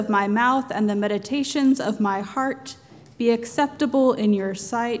of my mouth and the meditations of my heart be acceptable in your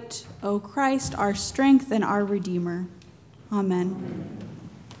sight, O Christ, our strength and our Redeemer. Amen.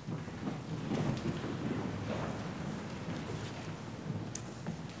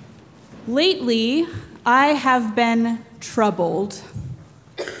 Lately, I have been troubled.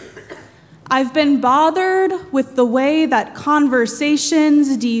 I've been bothered with the way that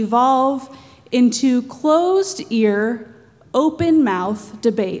conversations devolve into closed-ear, open-mouth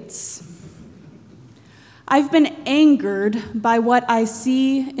debates. I've been angered by what I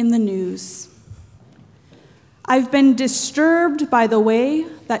see in the news. I've been disturbed by the way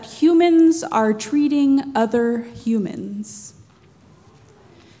that humans are treating other humans.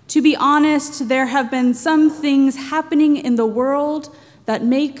 To be honest, there have been some things happening in the world that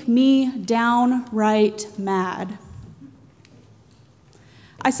make me downright mad.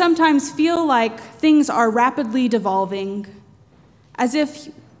 I sometimes feel like things are rapidly devolving, as if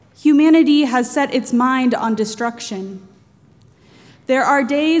humanity has set its mind on destruction. There are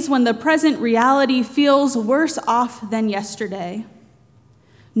days when the present reality feels worse off than yesterday.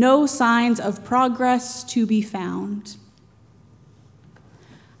 No signs of progress to be found.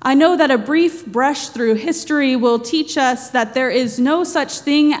 I know that a brief brush through history will teach us that there is no such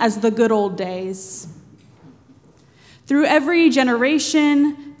thing as the good old days. Through every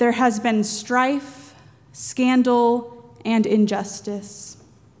generation, there has been strife, scandal, and injustice.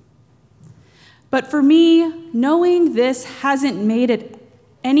 But for me, knowing this hasn't made it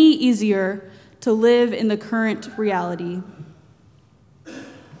any easier to live in the current reality.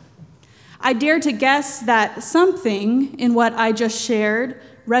 I dare to guess that something in what I just shared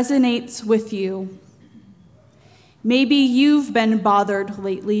resonates with you. Maybe you've been bothered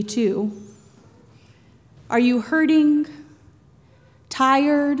lately too. Are you hurting,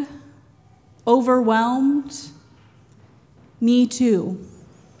 tired, overwhelmed? Me too.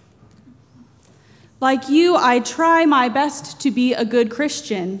 Like you, I try my best to be a good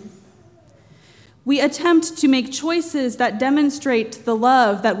Christian. We attempt to make choices that demonstrate the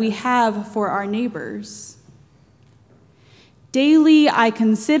love that we have for our neighbors. Daily, I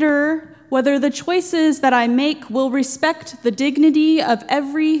consider whether the choices that I make will respect the dignity of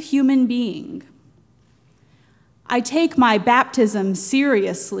every human being. I take my baptism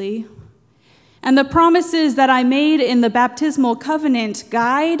seriously, and the promises that I made in the baptismal covenant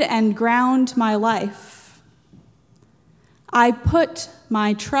guide and ground my life. I put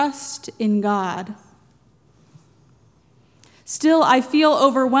my trust in God. Still, I feel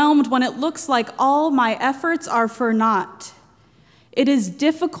overwhelmed when it looks like all my efforts are for naught. It is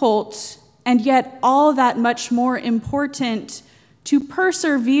difficult, and yet all that much more important, to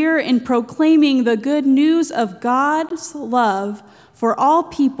persevere in proclaiming the good news of God's love for all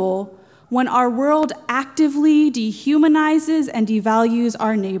people when our world actively dehumanizes and devalues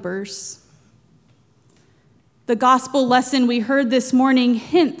our neighbors. The gospel lesson we heard this morning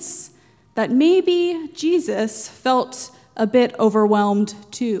hints that maybe Jesus felt a bit overwhelmed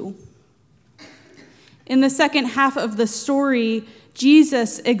too. In the second half of the story,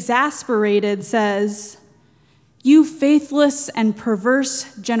 Jesus, exasperated, says, "You faithless and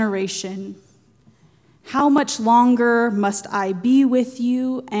perverse generation, how much longer must I be with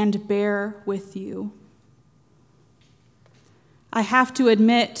you and bear with you?" I have to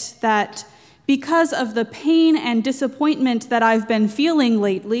admit that because of the pain and disappointment that I've been feeling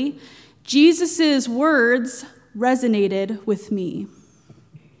lately, Jesus' words resonated with me.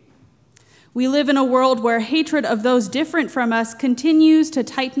 We live in a world where hatred of those different from us continues to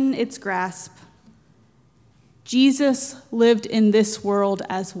tighten its grasp. Jesus lived in this world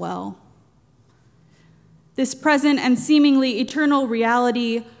as well. This present and seemingly eternal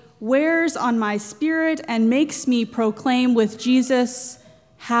reality wears on my spirit and makes me proclaim with Jesus,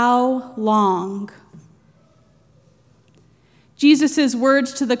 "How long?" Jesus'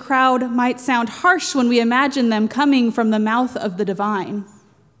 words to the crowd might sound harsh when we imagine them coming from the mouth of the divine.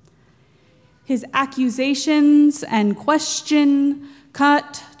 His accusations and question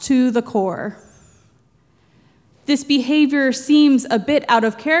cut to the core. This behavior seems a bit out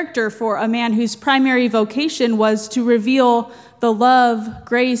of character for a man whose primary vocation was to reveal the love,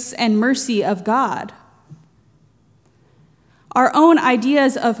 grace, and mercy of God. Our own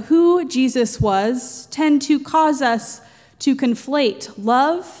ideas of who Jesus was tend to cause us to conflate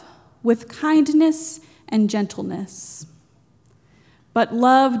love with kindness and gentleness. But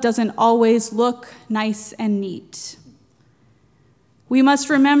love doesn't always look nice and neat. We must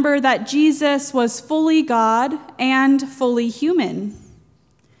remember that Jesus was fully God and fully human.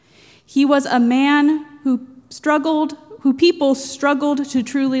 He was a man who people struggled to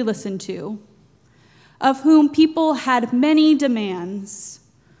truly listen to, of whom people had many demands,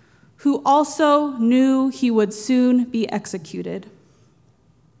 who also knew he would soon be executed.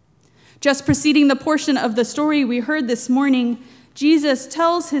 Just preceding the portion of the story we heard this morning, Jesus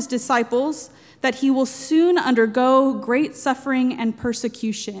tells his disciples that he will soon undergo great suffering and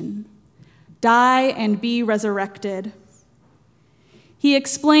persecution, die and be resurrected. He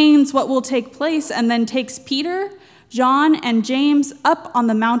explains what will take place and then takes Peter, John, and James up on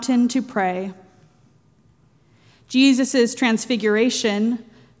the mountain to pray. Jesus' transfiguration,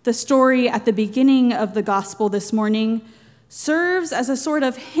 the story at the beginning of the gospel this morning, serves as a sort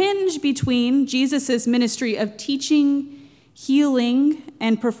of hinge between Jesus' ministry of teaching, healing,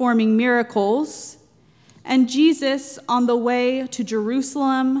 and performing miracles, and Jesus on the way to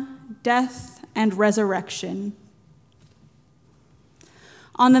Jerusalem, death, and resurrection.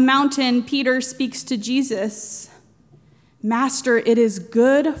 On the mountain, Peter speaks to Jesus, "Master, it is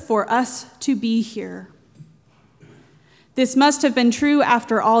good for us to be here." This must have been true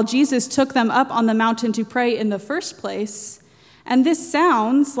after all. Jesus took them up on the mountain to pray in the first place, and this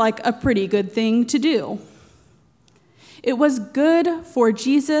sounds like a pretty good thing to do. It was good for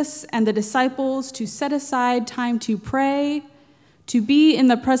Jesus and the disciples to set aside time to pray, to be in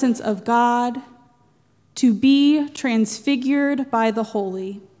the presence of God, to be transfigured by the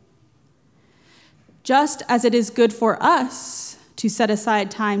holy. Just as it is good for us to set aside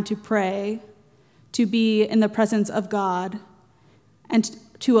time to pray, to be in the presence of God, and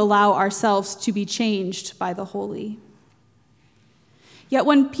to allow ourselves to be changed by the holy. Yet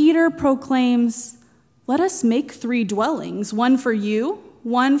when Peter proclaims, "Let us make 3 dwellings, one for you,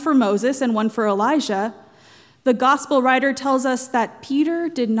 one for Moses, and one for Elijah," the gospel writer tells us that Peter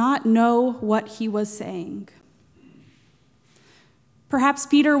did not know what he was saying. Perhaps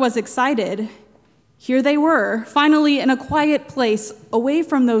Peter was excited. Here they were, finally in a quiet place, away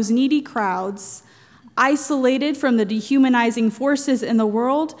from those needy crowds, isolated from the dehumanizing forces in the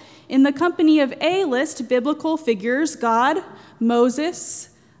world, in the company of A-list biblical figures, God, Moses,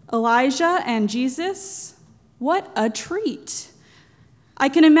 Elijah, and Jesus. What a treat. I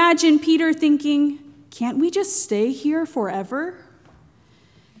can imagine Peter thinking, can't we just stay here forever?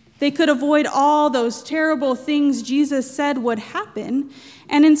 They could avoid all those terrible things Jesus said would happen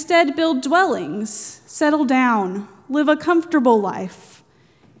and instead build dwellings, settle down, live a comfortable life.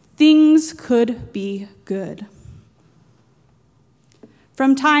 Things could be good.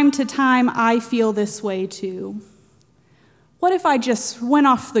 From time to time, I feel this way too. What if I just went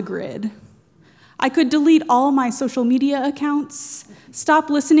off the grid? I could delete all my social media accounts, stop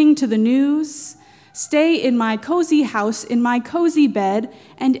listening to the news, stay in my cozy house, in my cozy bed,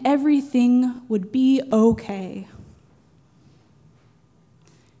 and everything would be okay.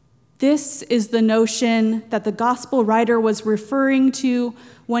 This is the notion that the gospel writer was referring to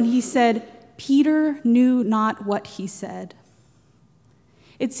when he said, Peter knew not what he said.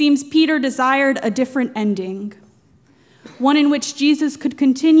 It seems Peter desired a different ending, one in which Jesus could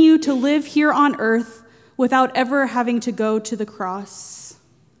continue to live here on earth without ever having to go to the cross.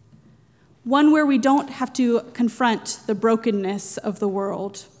 One where we don't have to confront the brokenness of the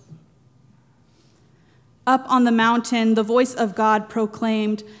world. Up on the mountain, the voice of God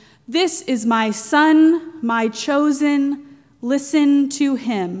proclaimed, "This is my son, my chosen. Listen to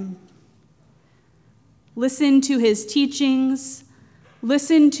him." Listen to his teachings.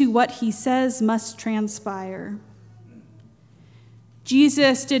 Listen to what he says must transpire.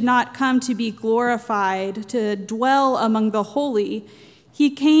 Jesus did not come to be glorified, to dwell among the holy. He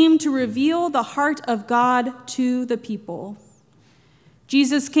came to reveal the heart of God to the people.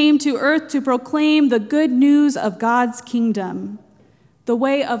 Jesus came to earth to proclaim the good news of God's kingdom, the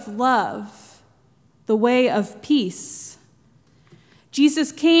way of love, the way of peace.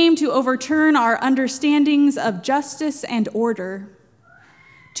 Jesus came to overturn our understandings of justice and order,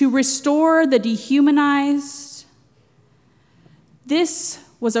 to restore the dehumanized. This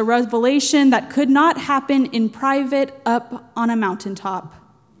was a revelation that could not happen in private up on a mountaintop.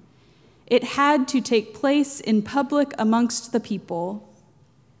 It had to take place in public amongst the people.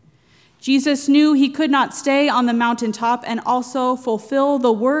 Jesus knew he could not stay on the mountaintop and also fulfill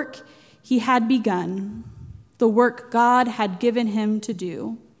the work he had begun, the work God had given him to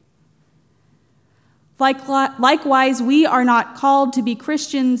do. Likewise, we are not called to be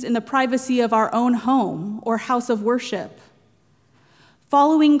Christians in the privacy of our own home or house of worship.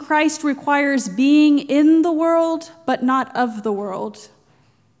 Following Christ requires being in the world, but not of the world.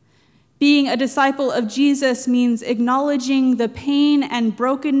 Being a disciple of Jesus means acknowledging the pain and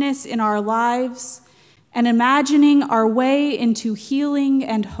brokenness in our lives and imagining our way into healing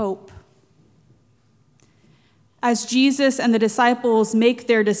and hope. As Jesus and the disciples make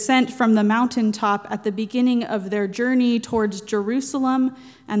their descent from the mountaintop at the beginning of their journey towards Jerusalem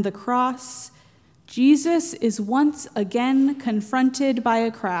and the cross, Jesus is once again confronted by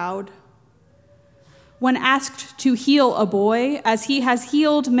a crowd. When asked to heal a boy, as he has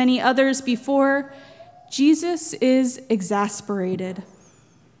healed many others before, Jesus is exasperated.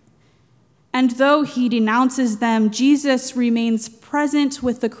 And though he denounces them, Jesus remains present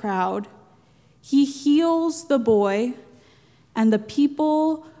with the crowd. He heals the boy, and the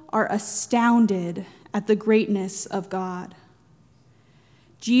people are astounded at the greatness of God.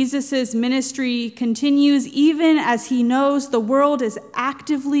 Jesus' ministry continues even as he knows the world is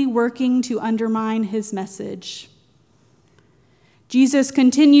actively working to undermine his message. Jesus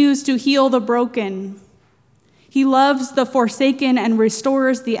continues to heal the broken. He loves the forsaken and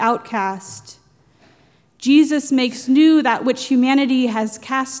restores the outcast. Jesus makes new that which humanity has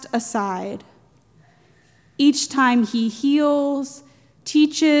cast aside. Each time he heals,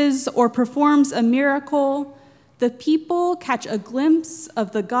 teaches, or performs a miracle, the people catch a glimpse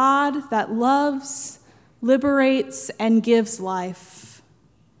of the God that loves, liberates, and gives life.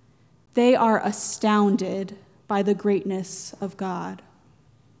 They are astounded by the greatness of God.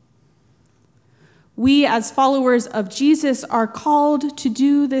 We, as followers of Jesus, are called to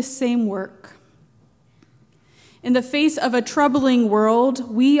do this same work. In the face of a troubling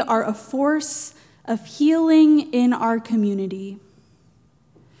world, we are a force of healing in our community.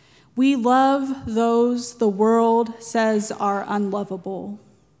 We love those the world says are unlovable.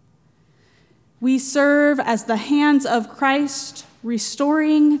 We serve as the hands of Christ,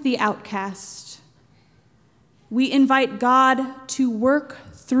 restoring the outcast. We invite God to work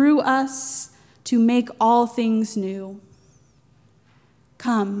through us to make all things new.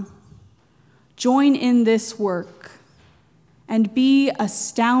 Come, join in this work, and be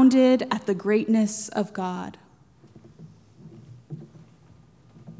astounded at the greatness of God.